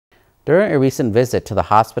During a recent visit to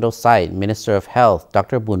the hospital site, Minister of Health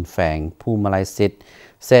Dr. Buntphang Phummalaisit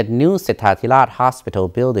said new Setthathirath Hospital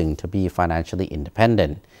building to be financially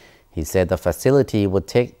independent. He said the facility would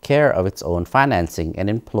take care of its own financing and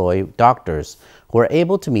employ doctors who are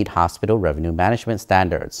able to meet hospital revenue management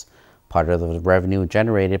standards. Part of the revenue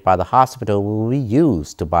generated by the hospital will be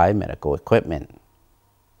used to buy medical equipment.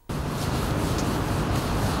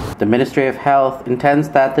 The Ministry of Health intends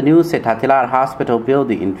that the new Setthathirath Hospital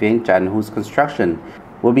building in Vientiane, whose construction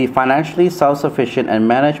will be financially self-sufficient and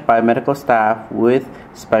managed by medical staff with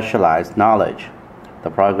specialized knowledge.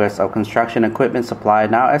 The progress of construction equipment supply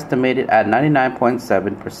now estimated at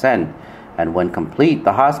 99.7%, and when complete,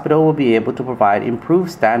 the hospital will be able to provide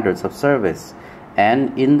improved standards of service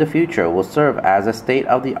and in the future will serve as a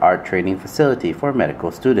state-of-the-art training facility for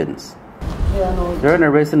medical students. During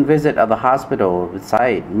a recent visit of the hospital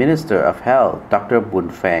site, Minister of Health Dr.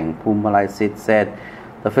 Buntphang Phummalaisit said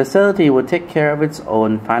the facility would take care of its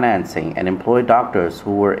own financing and employ doctors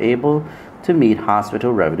who were able to meet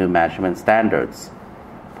hospital revenue management standards.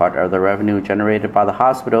 Part of the revenue generated by the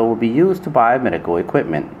hospital will be used to buy medical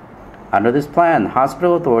equipment. Under this plan,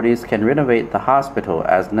 hospital authorities can renovate the hospital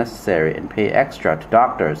as necessary and pay extra to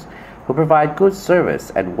doctors who provide good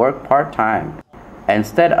service and work part-time,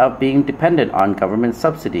 instead of being dependent on government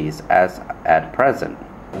subsidies as at present.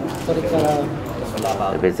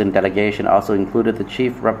 The visiting delegation also included the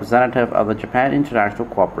chief representative of the Japan International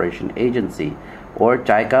Cooperation Agency, or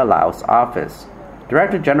JICA Laos office,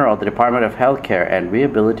 Director General of the Department of Healthcare and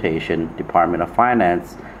Rehabilitation, Department of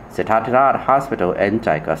Finance, Setthathirath Hospital, and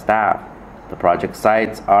JICA staff. The project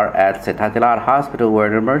sites are at Setthathirath Hospital, where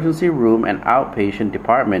an emergency room and outpatient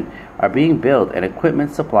department are being built and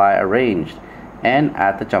equipment supply arranged, and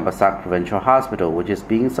at the Champasak Provincial Hospital, which is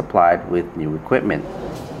being supplied with new equipment.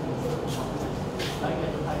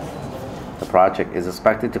 The project is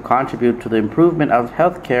expected to contribute to the improvement of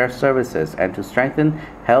healthcare services and to strengthen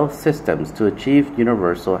health systems to achieve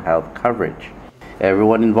universal health coverage.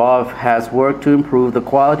 Everyone involved has worked to improve the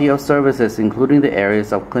quality of services, including the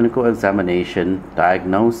areas of clinical examination,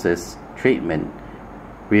 diagnosis, treatment,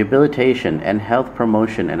 rehabilitation, and health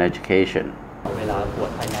promotion and education.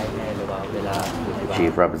 The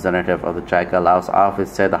chief representative of the JICA Laos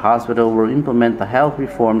office said the hospital will implement the health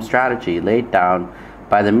reform strategy laid down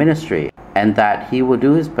by the ministry, and that he will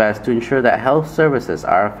do his best to ensure that health services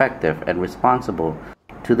are effective and responsible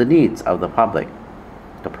to the needs of the public.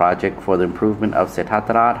 The project for the improvement of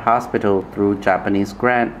Setthathirath Hospital through Japanese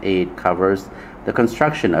grant aid covers the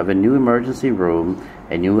construction of a new emergency room,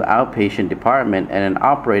 a new outpatient department, and an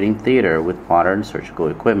operating theater with modern surgical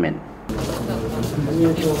equipment.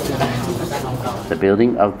 The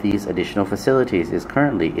building of these additional facilities is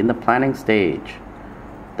currently in the planning stage.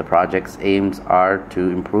 The project's aims are to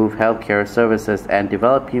improve healthcare services and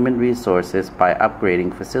develop human resources by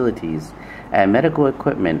upgrading facilities and medical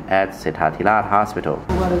equipment at Setthathirath Hospital.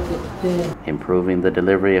 Improving the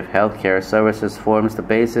delivery of healthcare services forms the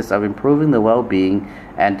basis of improving the well-being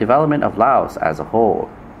and development of Laos as a whole.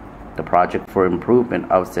 The project for improvement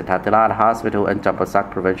of Setthathirath Hospital and Champasak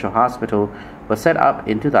Provincial Hospital was set up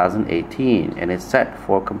in 2018 and is set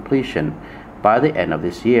for completion by the end of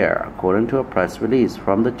this year, according to a press release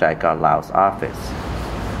from the JICA Laos office.